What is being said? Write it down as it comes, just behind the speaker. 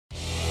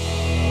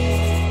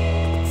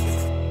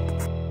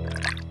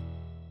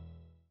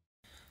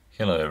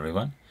Hello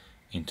everyone.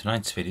 In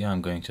tonight's video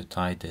I'm going to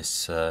tie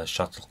this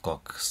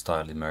shuttlecock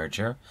style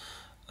emerger.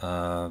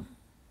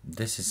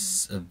 This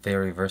is a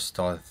very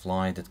versatile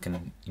fly that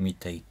can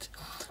imitate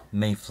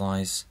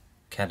mayflies,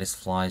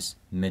 caddisflies,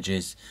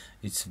 midges.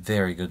 It's a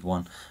very good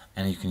one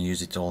and you can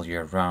use it all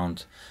year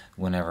round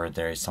whenever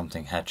there is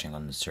something hatching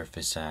on the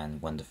surface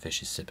and when the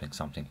fish is sipping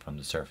something from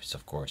the surface,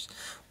 of course,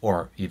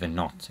 or even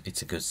not.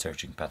 It's a good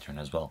searching pattern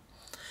as well.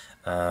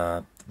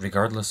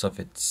 Regardless of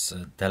its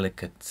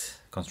delicate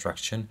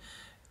construction,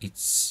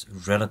 it's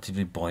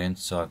relatively buoyant,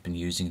 so I've been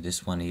using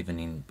this one even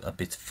in a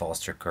bit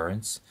faster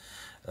currents.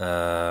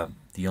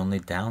 The only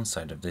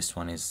downside of this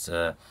one is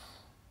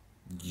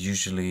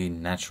usually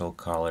natural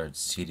colored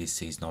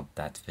CDC is not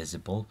that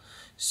visible,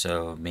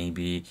 so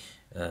maybe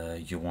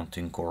you want to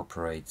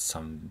incorporate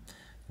some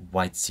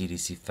white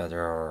CDC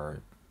feather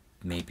or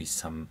maybe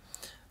some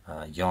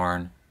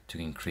yarn to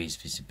increase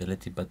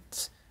visibility,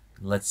 but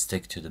let's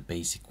stick to the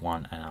basic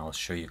one and I'll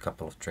show you a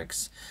couple of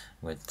tricks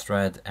with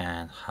thread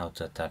and how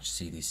to attach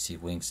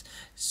CDC wings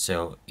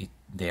so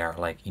they are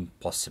like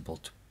impossible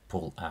to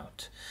pull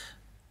out.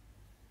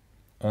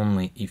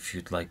 Only if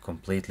you'd like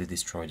completely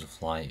destroy the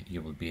fly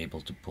you will be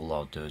able to pull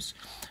out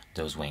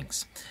those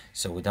wings.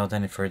 So without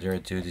any further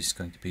ado, this is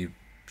going to be a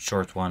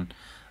short one.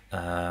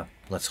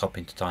 Let's hop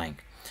into tying.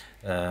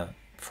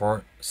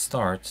 For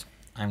start,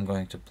 I'm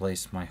going to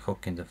place my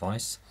hook in the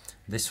vise.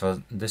 This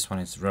one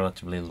is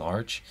relatively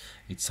large.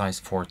 It's size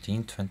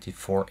 14,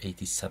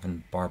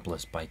 2487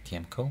 barbless by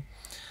Tiemco.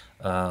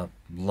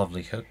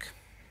 Lovely hook,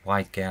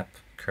 wide gap,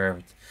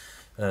 curved,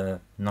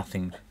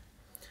 nothing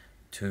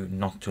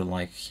not to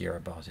like here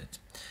about it.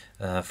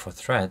 For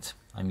thread,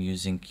 I'm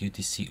using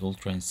UTC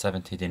Ultra in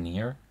 70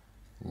 denier,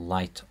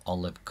 light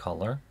olive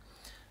color,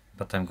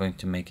 but I'm going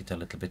to make it a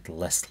little bit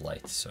less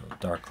light, so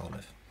dark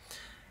olive.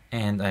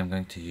 And I'm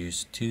going to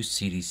use 2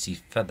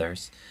 CDC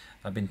feathers.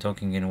 I've been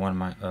talking in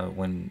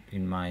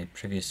in my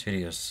previous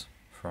videos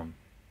from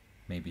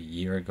maybe a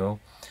year ago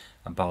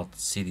about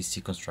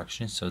CDC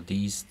construction, so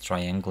these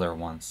triangular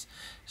ones.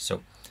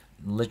 So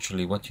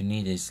literally what you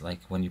need is,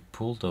 like, when you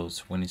pull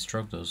those, when you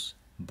stroke those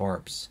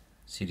barbs,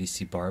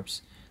 CDC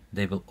barbs,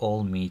 they will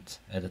all meet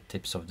at the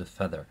tips of the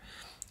feather.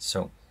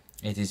 So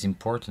it is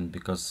important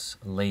because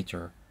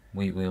later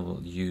we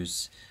will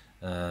use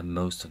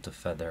most of the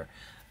feather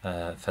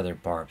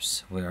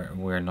barbs.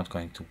 We're not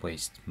going to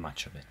waste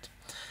much of it.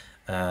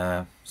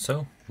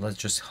 So let's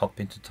just hop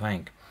into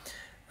tying.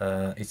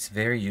 It's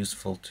very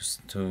useful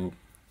to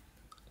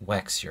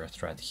wax your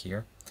thread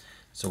here.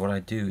 So what I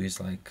do is,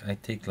 like, I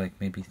take like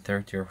maybe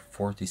 30 or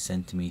 40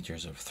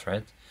 centimeters of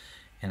thread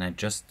and I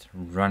just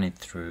run it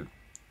through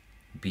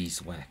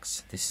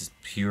beeswax. This is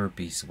pure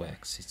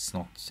beeswax, it's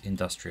not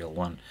industrial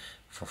one.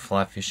 For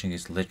fly fishing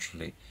is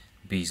literally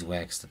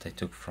beeswax that I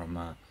took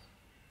from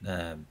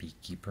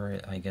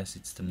beekeeper, I guess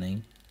it's the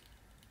name.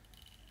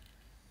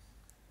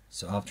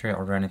 So after I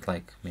run it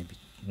like maybe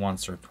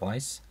once or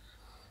twice,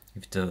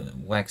 if the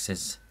wax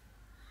is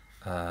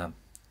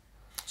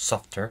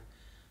softer,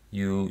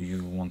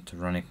 you want to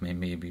run it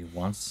maybe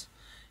once.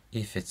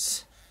 If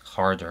it's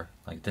harder,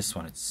 like this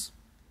one, it's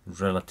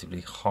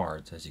relatively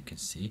hard, as you can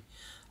see.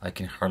 I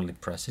can hardly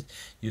press it.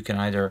 You can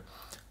either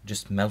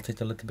just melt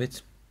it a little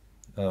bit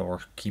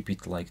or keep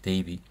it like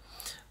Davy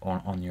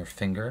on your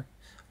finger,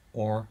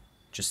 or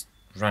just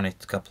run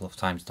it a couple of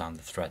times down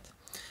the thread.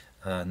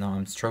 Now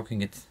I'm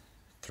stroking it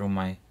through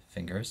my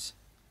fingers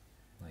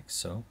like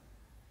so.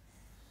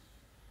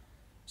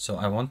 So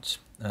I want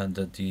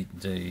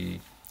the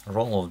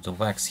role of the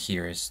wax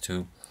here is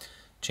to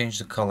change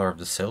the color of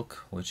the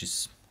silk, which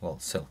is, well,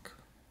 silk,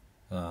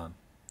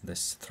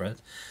 this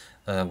thread,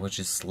 which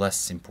is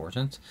less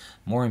important.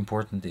 More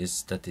important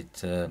is that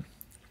it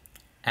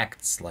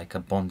acts like a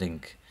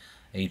bonding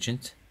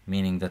agent,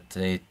 meaning that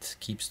it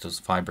keeps those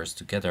fibers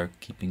together,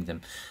 keeping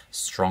them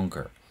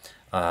stronger.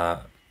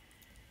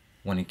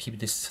 When you keep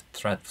this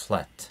thread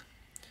flat,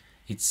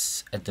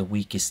 it's at the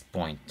weakest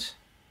point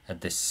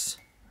at this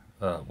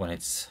when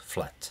it's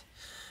flat.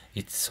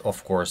 It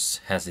of course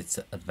has its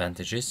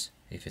advantages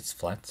if it's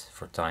flat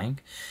for tying,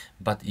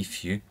 but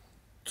if you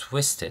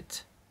twist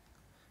it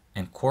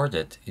and cord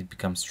it, it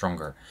becomes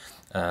stronger.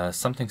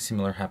 Something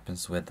similar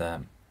happens with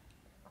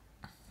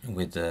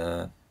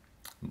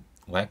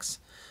wax,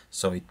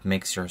 so it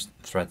makes your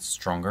thread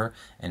stronger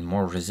and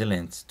more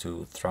resilient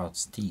to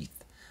trout's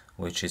teeth,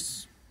 which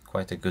is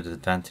quite a good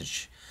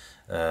advantage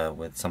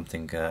with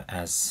something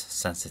as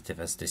sensitive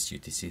as this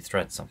UTC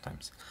thread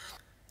sometimes.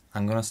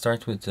 I'm gonna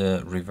start with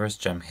the reverse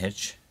jam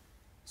hitch,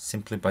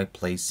 simply by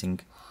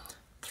placing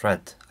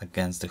thread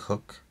against the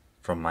hook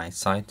from my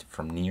side,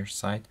 from near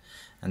side,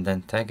 and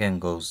then tag end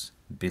goes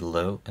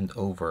below and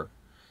over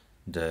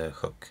the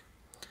hook,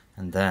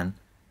 and then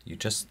you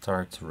just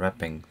start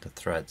wrapping the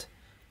thread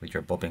with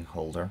your bobbin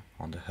holder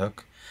on the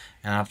hook,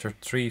 and after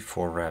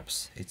 3-4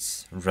 reps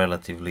it's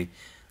relatively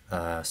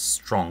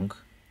strong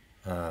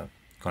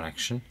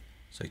connection,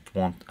 so it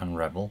won't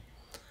unravel,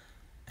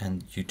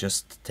 and you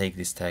just take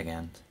this tag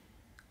end,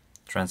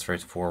 transfer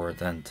it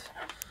forward and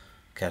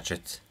catch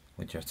it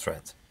with your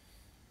thread.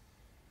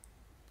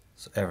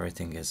 So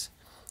everything is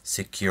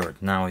secured.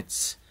 Now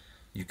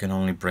you can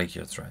only break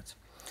your thread.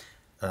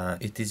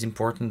 It is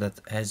important that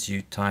as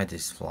you tie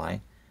this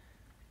fly,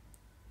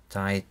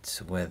 tie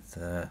it with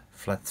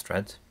flat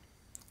thread,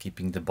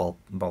 keeping the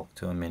bulk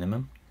to a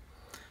minimum.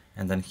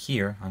 And then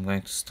here I'm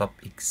going to stop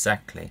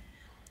exactly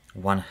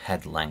one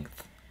head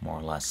length, more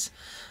or less,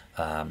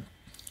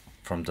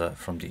 from the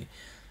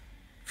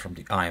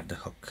eye of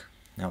the hook.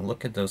 Now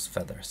look at those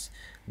feathers.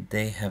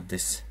 They have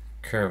this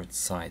curved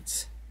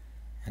sides,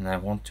 and I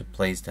want to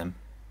place them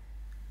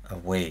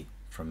away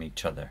from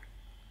each other.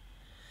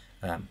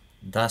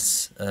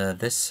 Thus,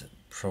 this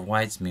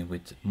provides me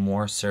with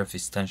more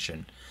surface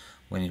tension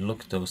when you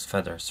look at those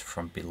feathers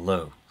from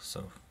below,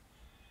 so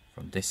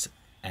from this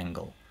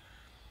angle.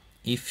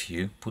 If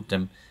you put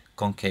them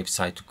concave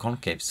side to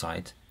concave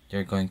side,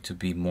 they're going to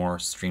be more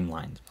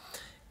streamlined.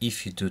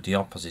 If you do the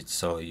opposite,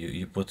 so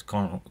you put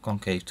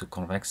concave to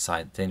convex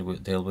side, then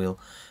they will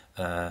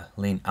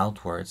lean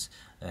outwards,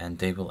 and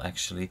they will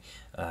actually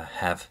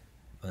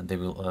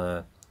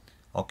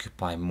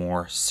occupy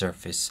more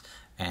surface,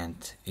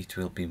 and it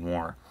will be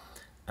more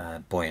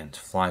buoyant.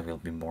 Fly will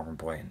be more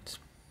buoyant.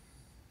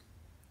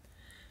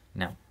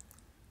 Now,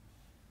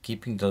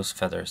 keeping those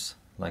feathers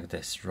like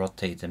this,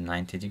 rotate them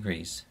 90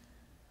 degrees,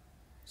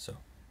 so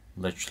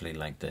literally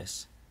like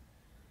this,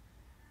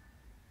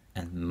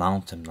 and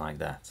mount them like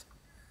that.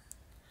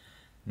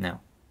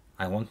 Now,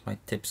 I want my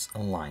tips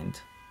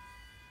aligned,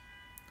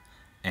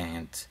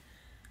 and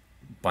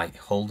by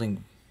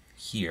holding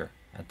here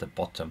at the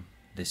bottom,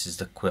 this is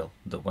the quill,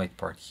 the white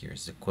part here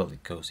is the quill,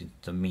 it goes into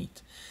the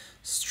meat.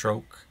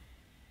 Stroke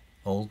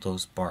all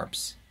those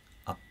barbs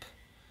up.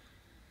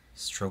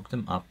 Stroke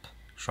them up,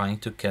 trying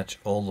to catch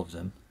all of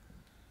them,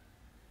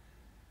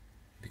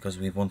 because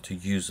we want to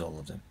use all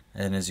of them.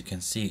 And as you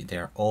can see, they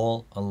are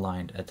all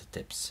aligned at the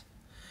tips.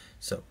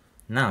 So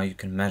now you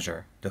can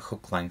measure the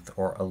hook length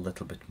or a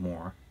little bit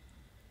more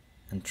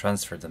and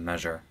transfer the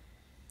measure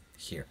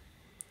here.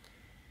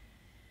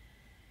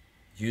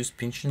 Use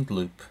pinch and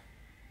loop,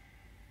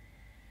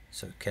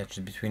 so catch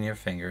it between your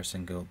fingers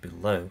and go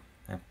below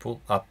and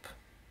pull up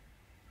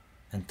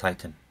and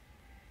tighten.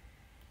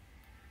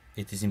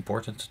 It is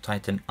important to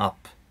tighten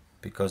up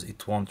because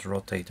it won't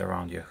rotate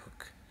around your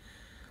hook.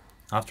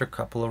 After a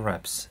couple of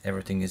reps,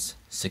 everything is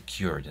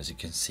secured, as you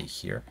can see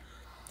here.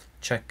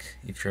 Check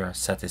if you are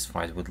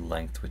satisfied with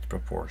length, with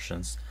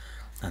proportions,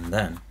 and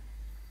then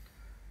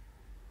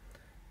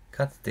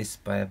cut this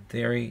by a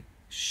very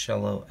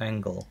shallow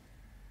angle.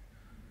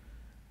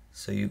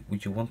 So you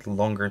want a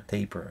longer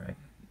taper, right?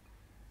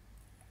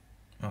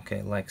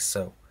 Okay, like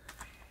so.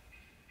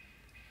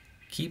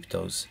 Keep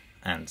those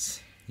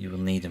ends, you will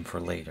need them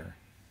for later.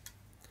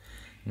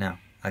 Now,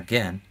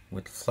 again,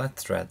 with flat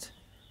thread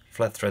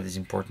is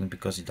important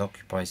because it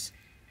occupies,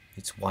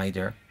 it's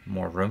wider,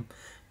 more room,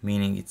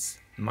 meaning it's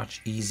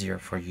much easier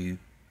for you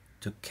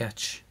to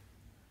catch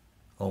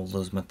all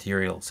those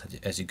materials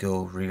as you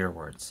go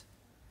rearwards.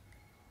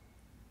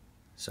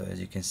 So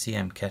as you can see,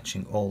 I'm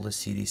catching all the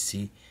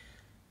CDC.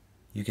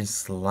 You can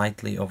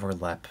slightly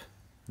overlap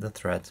the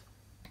thread.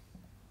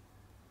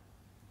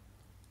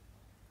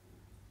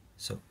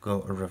 So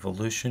go a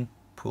revolution,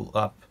 pull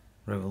up,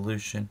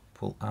 revolution,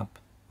 pull up,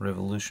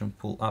 revolution,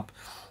 pull up.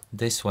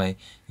 This way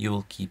you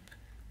will keep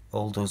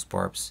all those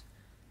barbs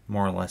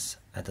more or less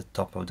at the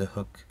top of the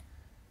hook.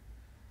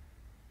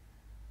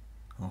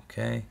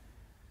 Okay.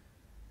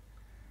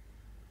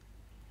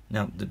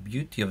 Now the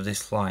beauty of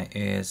this fly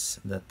is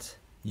that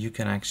you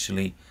can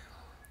actually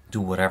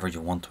do whatever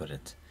you want with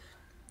it.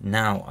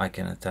 Now I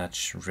can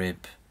attach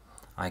rib,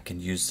 I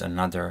can use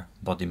another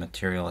body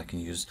material, I can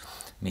use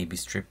maybe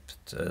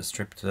stripped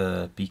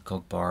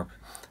peacock barb,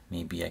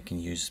 maybe I can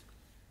use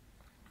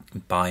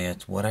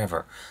biot,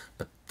 whatever,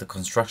 but the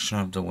construction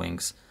of the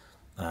wings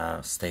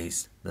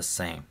stays the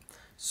same.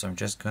 So I'm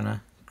just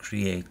gonna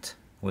create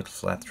with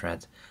flat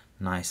thread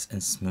nice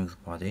and smooth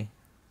body,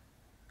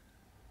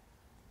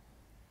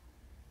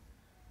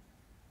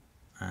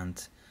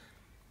 and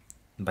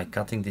by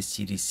cutting this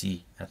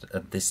CDC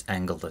at this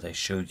angle that I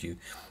showed you,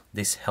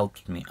 this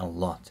helped me a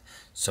lot.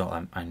 So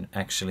I'm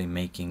actually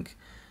making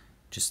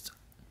just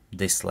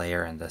this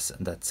layer, and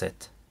that's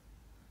it.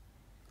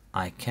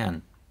 I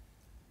can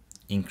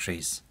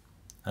increase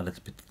a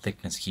little bit of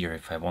thickness here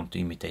if I want to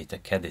imitate a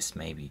caddis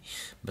maybe,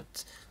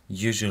 but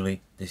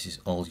usually this is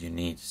all you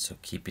need, so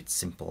keep it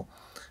simple,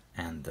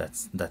 and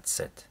that's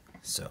it.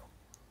 So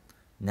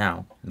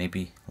now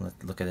maybe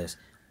let's look at this.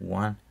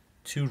 1-2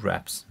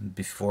 reps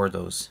before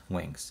those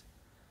wings.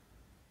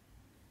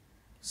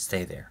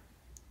 Stay there,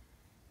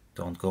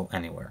 don't go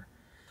anywhere.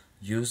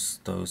 Use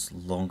those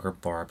longer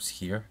barbs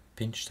here,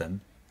 pinch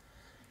them,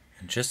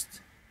 and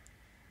just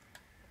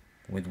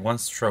with 1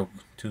 stroke,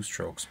 2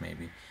 strokes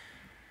maybe,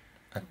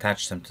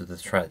 attach them to the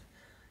thread.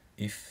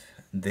 If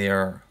they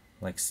are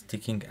like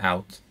sticking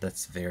out,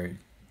 that's very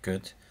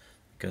good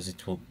because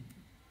it will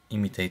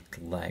imitate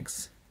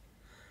legs.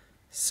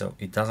 So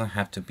it doesn't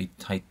have to be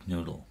tight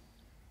noodle.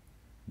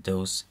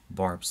 Those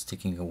barbs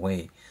sticking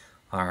away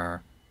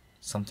are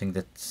something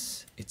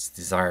that it's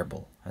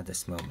desirable at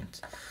this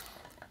moment.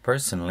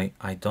 Personally,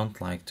 I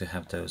don't like to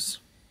have those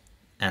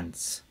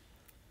ends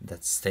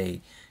that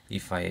stay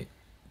if I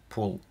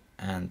pull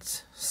and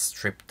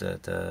strip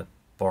the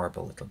barb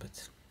a little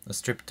bit,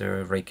 strip the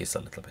rakis a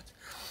little bit.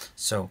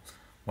 So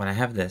when I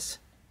have this,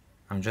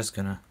 I'm just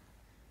gonna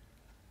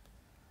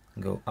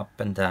go up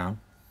and down,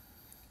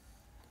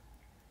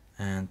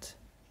 and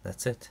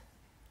that's it.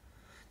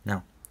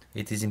 Now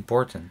it is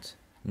important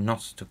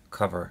not to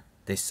cover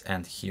this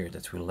end here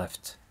that we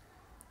left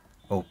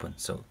open,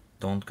 so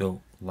don't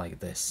go like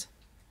this,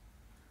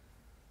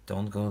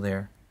 don't go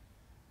there.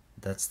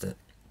 That's the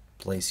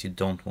place you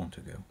don't want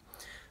to go,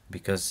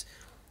 because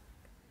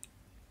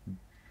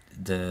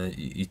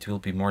it will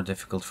be more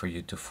difficult for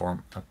you to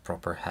form a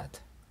proper head.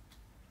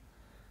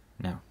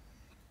 Now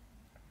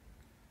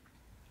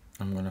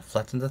I'm gonna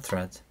flatten the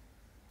thread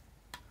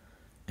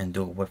and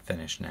do a whip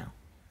finish now,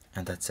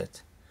 and that's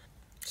it.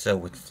 So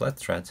with flat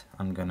thread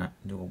I'm gonna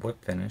do a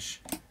whip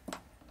finish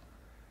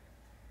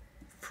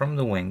from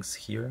the wings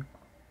here,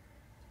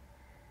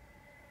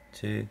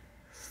 2,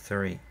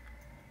 3,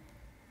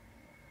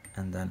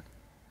 and then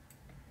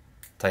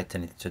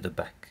tighten it to the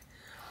back.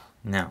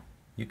 Now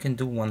you can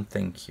do one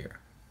thing here.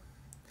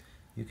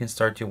 You can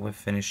start your whip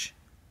finish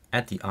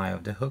at the eye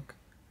of the hook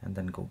and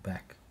then go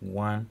back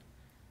 1,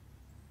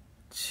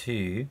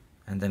 2,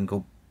 and then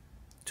go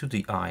to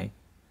the eye.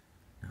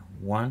 Now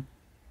 1,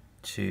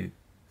 2,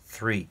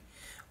 3.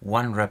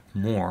 1 rep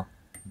more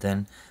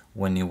than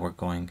when you were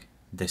going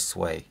this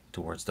way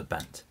towards the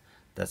bend.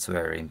 That's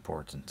very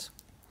important.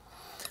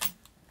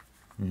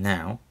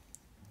 Now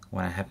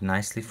when I have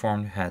nicely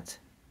formed head,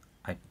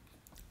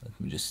 let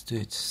me just do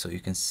it so you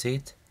can see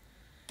it.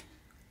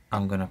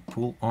 I'm gonna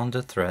pull on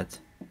the thread,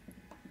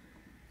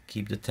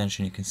 keep the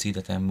tension. You can see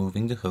that I'm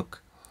moving the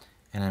hook,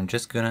 and I'm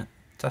just gonna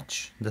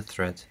touch the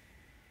thread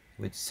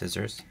with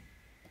scissors,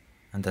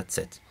 and that's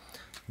it.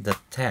 The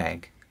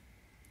tag,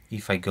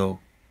 if I go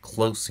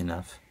close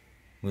enough,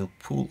 will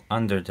pull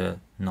under the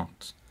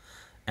knot,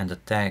 and the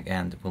tag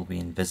end will be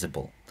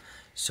invisible.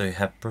 So you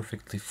have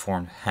perfectly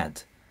formed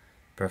head,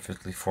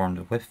 perfectly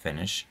formed whip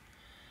finish,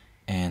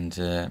 and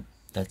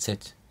that's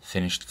it.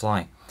 Finished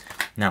fly.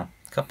 Now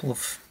a couple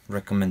of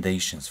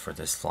recommendations for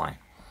this fly.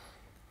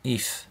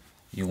 If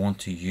you want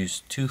to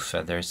use 2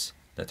 feathers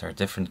that are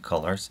different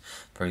colors,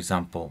 for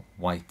example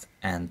white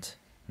and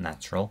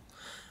natural,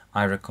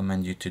 I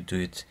recommend you to do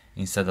it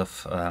instead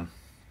of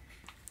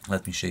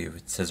let me show you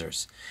with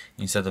scissors.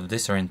 Instead of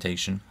this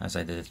orientation, as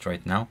I did it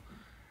right now,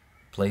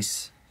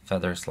 place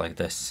feathers like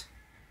this,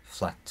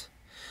 flat,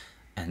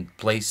 and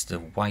place the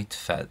white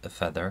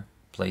feather,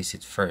 place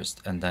it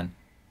first, and then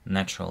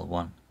natural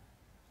one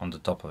on the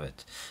top of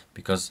it,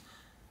 because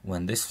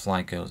when this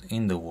fly goes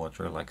in the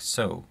water like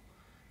so,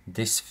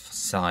 this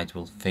side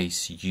will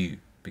face you,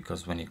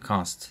 because when you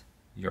cast,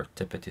 your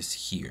tippet is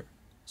here,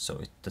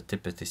 so the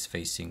tippet is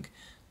facing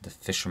the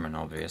fisherman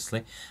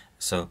obviously,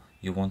 so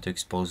you want to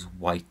expose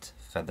white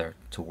feather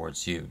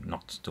towards you,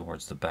 not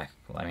towards the back.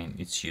 I mean,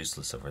 it's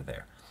useless over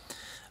there.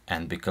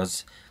 And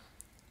because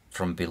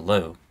from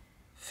below,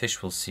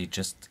 fish will see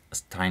just a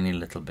tiny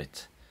little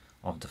bit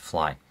of the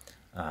fly,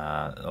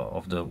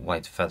 of the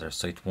white feather,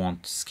 so it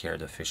won't scare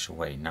the fish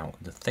away. Now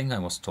the thing I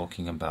was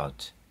talking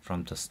about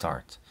from the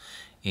start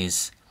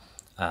is,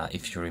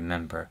 if you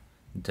remember,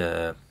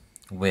 the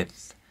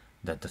width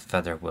that the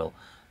feather will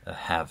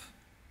have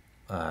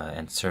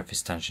and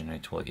surface tension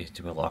it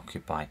will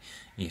occupy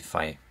if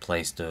I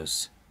place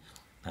those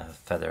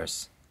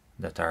feathers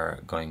that are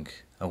going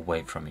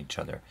away from each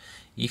other.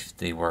 If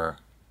they were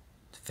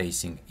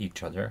facing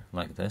each other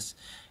like this,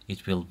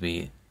 it will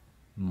be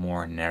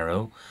more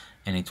narrow,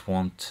 and it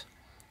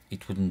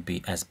wouldn't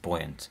be as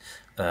buoyant.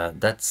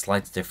 That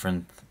slight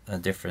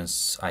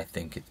difference, I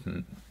think it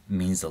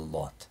means a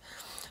lot.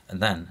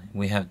 And then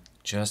we have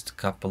just a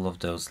couple of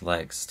those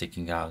legs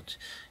sticking out,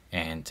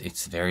 and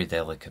it's very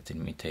delicate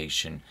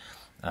imitation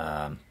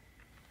and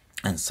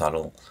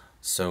subtle.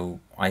 So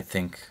I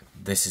think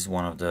this is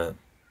one of the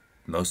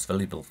most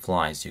valuable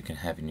flies you can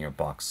have in your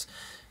box,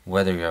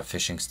 whether you are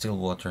fishing still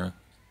water,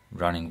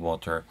 running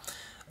water,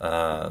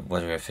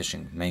 whether you're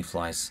fishing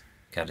mayflies,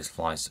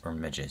 caddisflies, or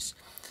midges.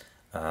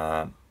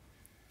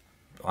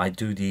 I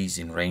do these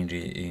in range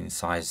in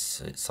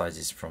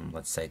sizes from,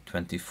 let's say,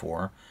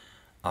 24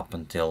 up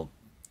until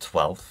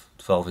 12.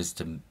 12 is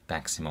the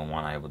maximum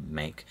one I would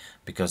make,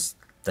 because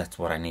that's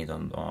what I need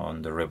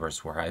on the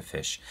rivers where I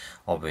fish.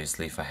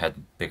 Obviously, if I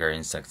had bigger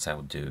insects, I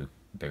would do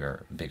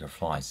bigger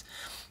flies.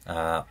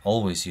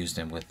 Always use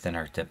them with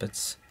thinner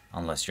tippets,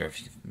 unless you're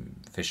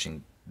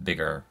fishing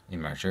bigger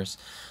emergers,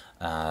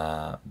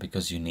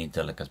 because you need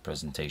delicate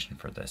presentation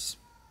for this.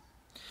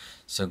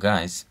 So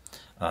guys,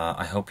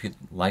 I hope you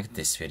liked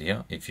this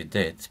video. If you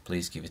did,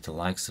 please give it a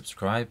like,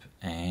 subscribe,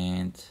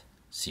 and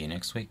see you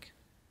next week.